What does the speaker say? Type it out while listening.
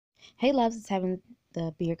Hey loves, it's Having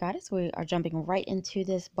the Beard Goddess. We are jumping right into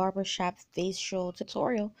this barbershop facial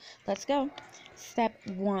tutorial. Let's go. Step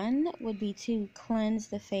one would be to cleanse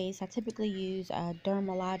the face. I typically use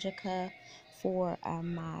Dermalogica for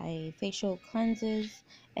my facial cleanses.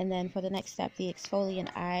 And then for the next step, the exfoliant,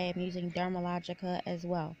 I am using Dermalogica as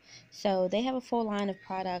well. So they have a full line of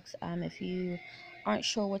products. If you aren't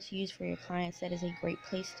sure what to use for your clients, that is a great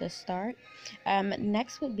place to start.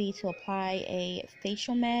 Next would be to apply a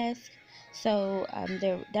facial mask. So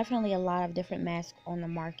there are definitely a lot of different masks on the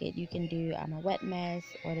market. You can do a wet mask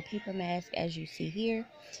or the paper mask as you see here.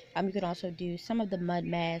 You can also do some of the mud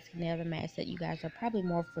masks and the other masks that you guys are probably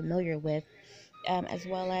more familiar with, as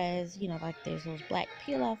well as, like there's those black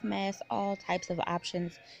peel-off masks, all types of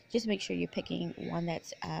options. Just make sure you're picking one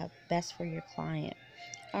that's best for your client.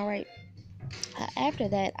 All right. After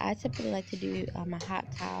that, I typically like to do a hot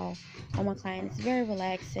towel on my client. It's very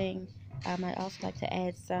relaxing. I also like to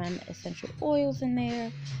add some essential oils in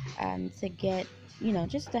there to get,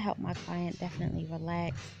 just to help my client definitely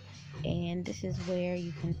relax. And this is where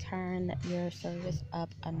you can turn your service up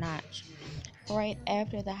a notch. Right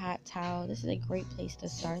after the hot towel, this is a great place to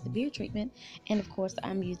start the beard treatment. And of course,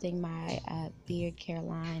 I'm using my beard care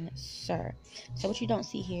line, Sir. So what you don't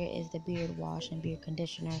see here is the beard wash and beard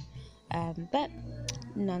conditioner. But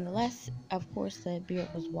nonetheless, of course, the beard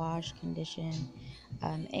was washed, conditioned,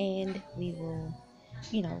 and we will,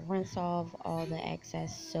 rinse off all the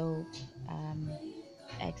excess soap,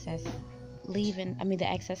 excess leave-in, the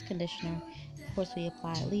excess conditioner. Of course, we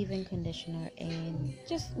apply leave-in conditioner and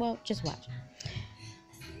just watch.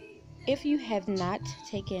 If you have not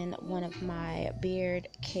taken one of my beard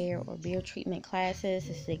care or beard treatment classes,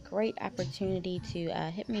 this is a great opportunity to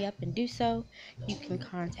hit me up and do so. You can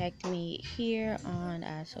contact me here on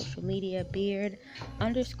social media,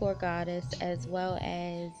 beard_goddess, as well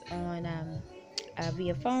as on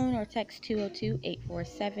via phone or text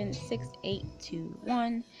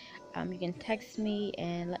 202-847-6821. You can text me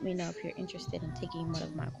and let me know if you're interested in taking one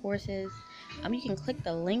of my courses. You can click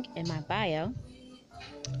the link in my bio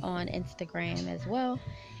on Instagram as well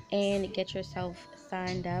and get yourself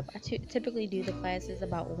signed up. I typically do the classes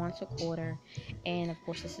about once a quarter, and of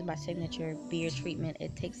course this is my signature beard treatment.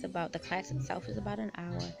 The class itself is about an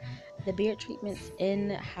hour. The beard treatments in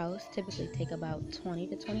house typically take about 20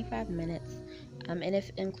 to 25 minutes, and if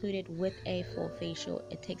included with a full facial,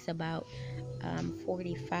 it takes about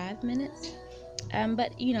 45 minutes.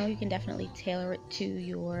 But you can definitely tailor it to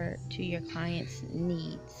your client's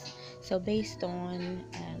needs. So based on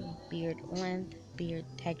beard length, beard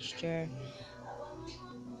texture,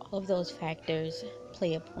 all of those factors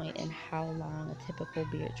play a point in how long a typical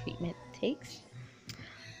beard treatment takes.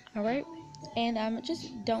 All right. And just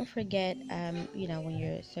don't forget, when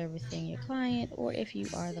you're servicing your client, or if you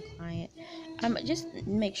are the client, just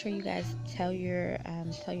make sure you guys tell your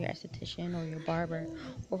esthetician or your barber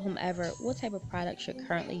or whomever what type of products you're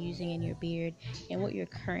currently using in your beard and what your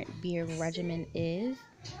current beard regimen is.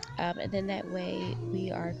 And then that way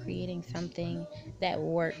we are creating something that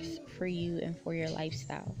works for you and for your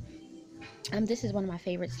lifestyle. This is one of my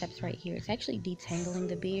favorite steps right here. It's actually detangling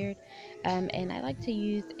the beard, and I like to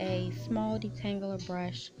use a small detangler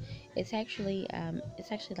brush. It's actually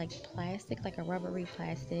like plastic, like a rubbery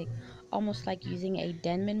plastic, almost like using a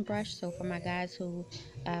Denman brush. So for my guys who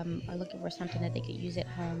are looking for something that they could use at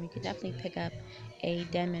home, you could definitely pick up a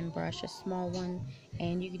Denman brush, a small one,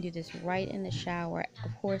 and you can do this right in the shower.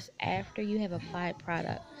 Of course, after you have applied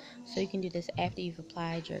product. So you can do this after you've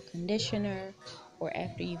applied your conditioner, or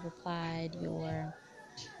after you've applied your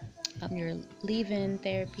leave-in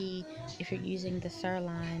therapy if you're using the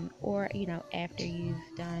Cerline, or after you've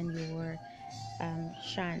done your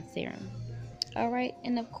shine serum. All right,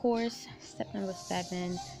 and of course, step number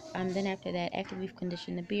 7. Then after that, after we've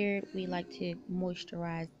conditioned the beard, we like to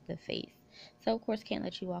moisturize the face. So of course, can't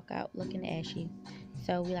let you walk out looking ashy.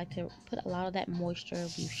 So we like to put a lot of that moisture.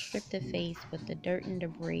 We've stripped the face with the dirt and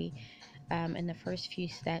debris in the first few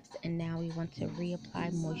steps, and now we want to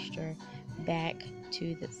reapply moisture back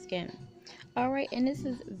to the skin. All right, and this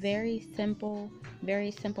is very simple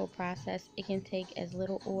process. It can take as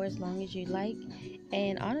little or as long as you like,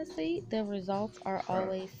 and honestly, the results are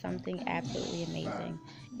always something absolutely amazing.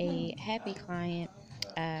 A happy client,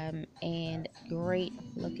 and great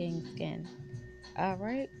looking skin. All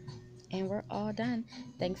right, and we're all done.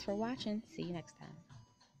 Thanks for watching. See you next time.